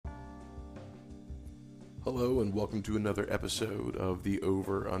Hello and welcome to another episode of the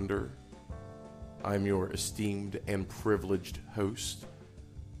Over Under. I'm your esteemed and privileged host,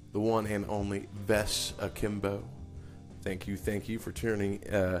 the one and only Ves Akimbo. Thank you for tuning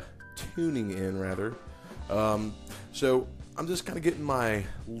in. So I'm just kind of getting my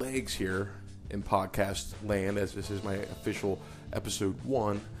legs here in podcast land, as this is my official episode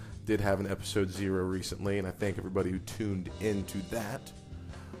 1. Did have an episode 0 recently, and I thank everybody who tuned into that.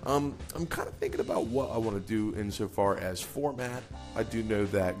 I'm kind of thinking about what I want to do insofar as format. I do know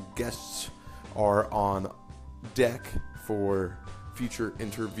that guests are on deck for future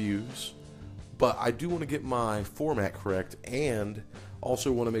interviews, but I do want to get my format correct and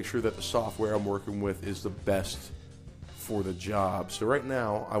also want to make sure that the software I'm working with is the best for the job. So right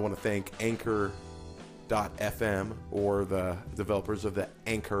now, I want to thank Anchor.fm, or the developers of the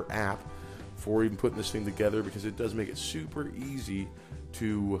Anchor app, for even putting this thing together, because it does make it super easy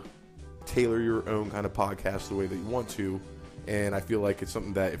to tailor your own kind of podcast the way that you want to, and I feel like it's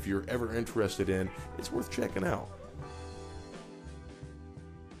something that if you're ever interested in, it's worth checking out.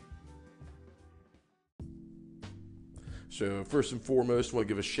 So first and foremost, I want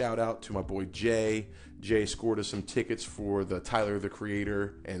to give a shout out to my boy Jay. Jay scored us some tickets for the Tyler, the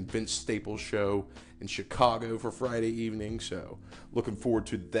Creator, and Vince Staples show in Chicago for Friday evening, so looking forward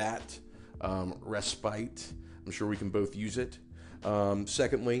to that respite. I'm sure we can both use it.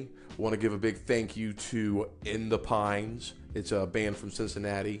 Secondly, want to give a big thank you to In the Pines. It's a band from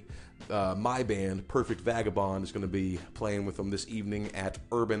Cincinnati. My band, Perfect Vagabond, is going to be playing with them this evening at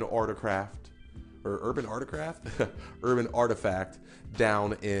Urban Artifact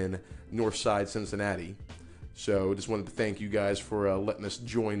down in Northside, Cincinnati. So just wanted to thank you guys for letting us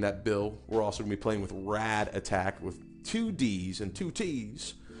join that bill. We're also going to be playing with Rad Attack with 2 D's and 2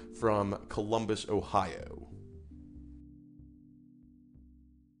 T's from Columbus, Ohio.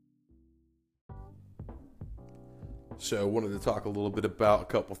 So I wanted to talk a little bit about a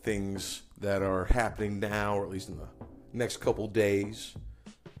couple things that are happening now, or at least in the next couple days.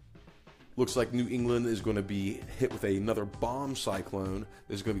 Looks like New England is going to be hit with another bomb cyclone.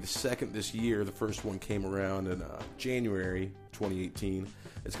 This is going to be the second this year. The first one came around in January 2018.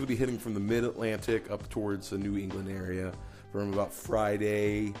 It's going to be hitting from the mid-Atlantic up towards the New England area from about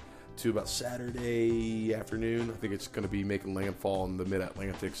Friday to about Saturday afternoon. I think it's going to be making landfall in the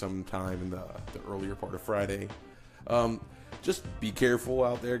mid-Atlantic sometime in the earlier part of Friday. Just be careful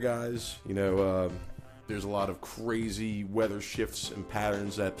out there, guys. There's a lot of crazy weather shifts and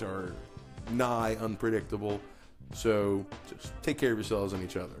patterns that are nigh unpredictable. So just take care of yourselves and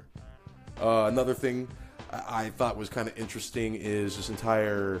each other. Another thing I thought was kind of interesting is this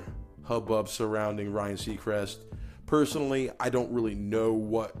entire hubbub surrounding Ryan Seacrest. Personally, I don't really know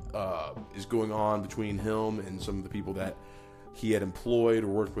what is going on between him and some of the people that he had employed or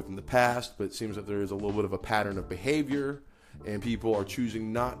worked with in the past, but it seems that there is a little bit of a pattern of behavior, and people are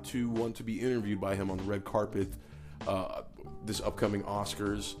choosing not to want to be interviewed by him on the red carpet this upcoming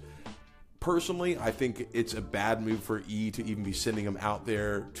Oscars. Personally, I think it's a bad move for E to even be sending him out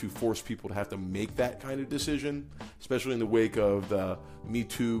there to force people to have to make that kind of decision, especially in the wake of the Me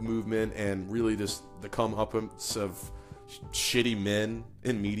Too movement and really just the comeuppance of shitty men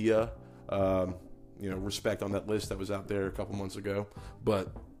in media. Respect on that list that was out there a couple months ago.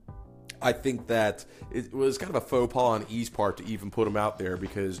 But I think that it was kind of a faux pas on E's part to even put him out there,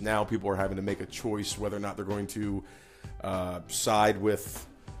 because now people are having to make a choice whether or not they're going to side with...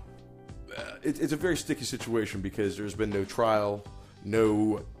 It's a very sticky situation, because there's been no trial,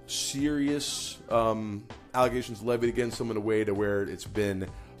 no serious allegations levied against him in a way to where it's been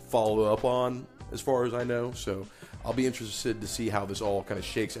followed up on, as far as I know. So I'll be interested to see how this all kind of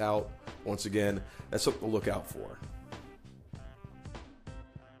shakes out. Once again, that's something to look out for.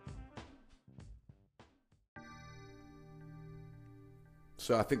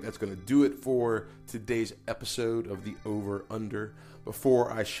 So I think that's going to do it for today's episode of the Over Under.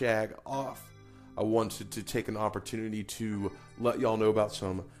 Before I shag off, I wanted to take an opportunity to let y'all know about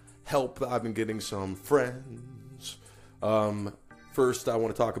some help that I've been getting some friends. First I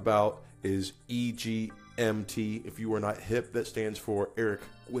want to talk about is EGMT. If you are not hip, that stands for Eric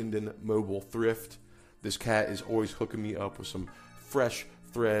Gwendon Mobile Thrift. This cat is always hooking me up with some fresh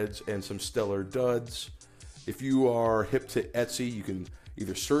threads and some stellar duds. If you are hip to Etsy, you can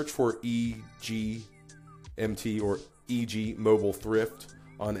either search for EGMT or EG Mobile Thrift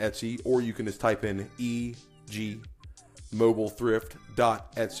on Etsy, or you can just type in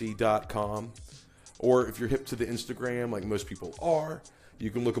egmobilethrift.etsy.com. Or if you're hip to the Instagram, like most people are,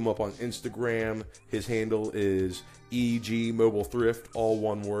 you can look him up on Instagram. His handle is EG Mobile Thrift, all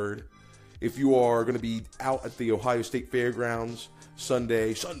one word. If you are going to be out at the Ohio State Fairgrounds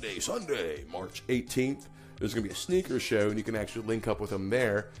Sunday, March 18th, there's going to be a sneaker show, and you can actually link up with them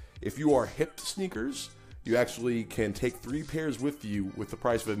there. If you are hip to sneakers, you actually can take 3 pairs with you with the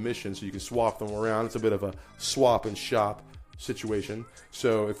price of admission, so you can swap them around. It's a bit of a swap and shop situation.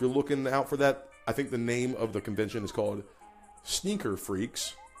 So if you're looking out for that, I think the name of the convention is called Sneaker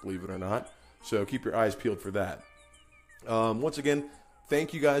Freaks, believe it or not. So keep your eyes peeled for that. Once again,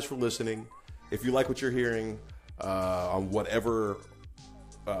 thank you guys for listening. If you like what you're hearing on whatever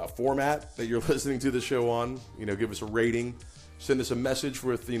format that you're listening to the show on, give us a rating. Send us a message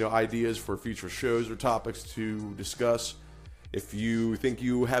with ideas for future shows or topics to discuss. If you think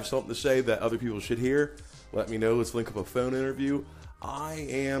you have something to say that other people should hear, let me know. Let's link up a phone interview. I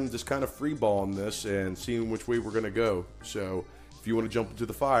am just kind of freeballing this and seeing which way we're going to go. So if you want to jump into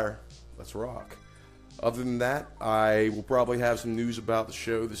the fire, let's rock. Other than that, I will probably have some news about the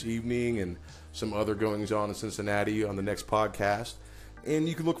show this evening and some other goings on in Cincinnati on the next podcast. And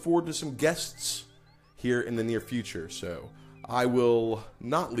you can look forward to some guests here in the near future. So I will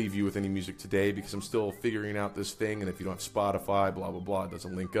not leave you with any music today because I'm still figuring out this thing, and if you don't have Spotify, blah, blah, blah, it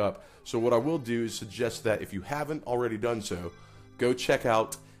doesn't link up. So what I will do is suggest that if you haven't already done so, go check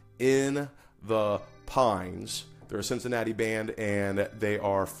out In the Pines. They're a Cincinnati band, and they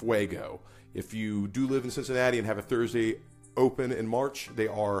are Fuego. If you do live in Cincinnati and have a Thursday open in March, they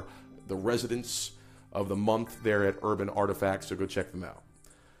are the residents of the month there at Urban Artifacts, so go check them out.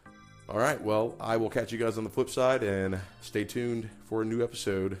 All right, well, I will catch you guys on the flip side, and stay tuned for a new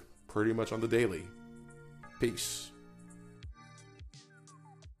episode pretty much on the daily. Peace.